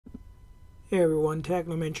Hey everyone,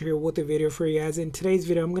 Technomentary here with a video for you guys. In today's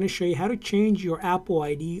video, I'm going to show you how to change your Apple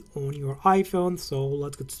ID on your iPhone. So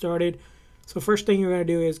let's get started. So first thing you're going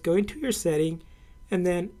to do is go into your setting, and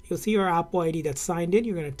then you'll see your Apple ID that's signed in.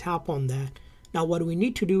 You're going to tap on that. Now what we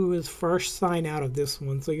need to do is first sign out of this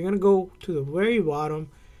one. So you're going to go to the very bottom,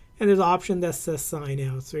 and there's an option that says sign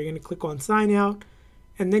out. So you're going to click on sign out.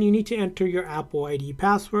 And then you need to enter your Apple ID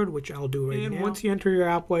password, which I'll do right now. And once you enter your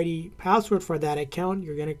Apple ID password for that account,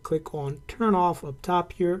 you're going to click on turn off up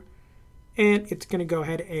top here. And it's going to go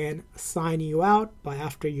ahead and sign you out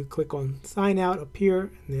after you click on sign out up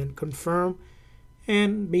here and then confirm.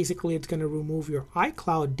 And basically it's going to remove your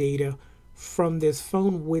iCloud data from this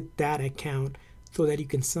phone with that account so that you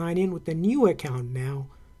can sign in with the new account now.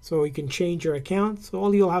 So you can change your account. So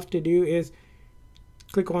all you'll have to do is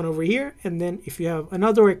click on over here, and then if you have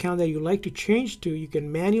another account that you like to change to, you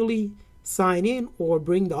can manually sign in or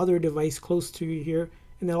bring the other device close to you here,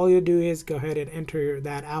 and then all you do is go ahead and enter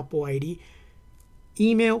that Apple ID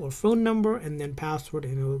email or phone number and then password,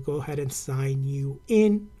 and it will go ahead and sign you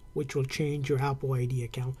in, which will change your Apple ID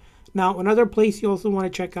account. Now another place you also want to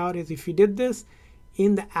check out is if you did this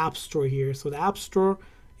in the App Store here. So the App Store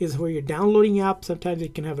is where you're downloading apps. Sometimes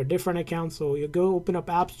it can have a different account, so you go open up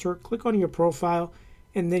App Store, click on your profile,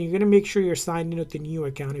 and then you're going to make sure you're signed in with the new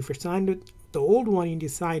account. If you're signed with the old one, you need to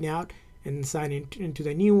sign out and sign into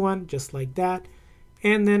the new one, just like that.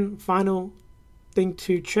 And then final thing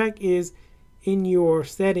to check is in your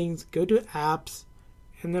settings, go to apps.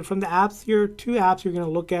 And then from the apps here, two apps you're going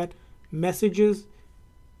to look at: messages.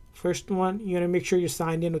 First one, you're going to make sure you're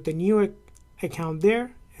signed in with the new account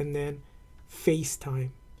there. And then FaceTime.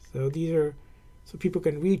 So these are so people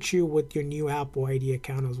can reach you with your new Apple ID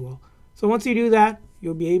account as well. So once you do that,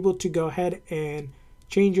 you'll be able to go ahead and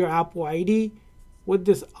change your Apple ID with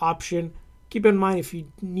this option. Keep in mind, if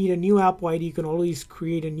you need a new Apple ID, you can always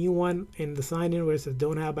create a new one in the sign in where it says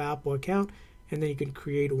don't have an Apple account, and then you can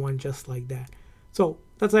create one just like that. So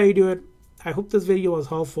that's how you do it. I hope this video was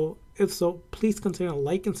helpful. If so, please consider a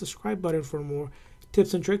like and subscribe button for more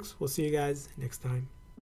tips and tricks. We'll see you guys next time.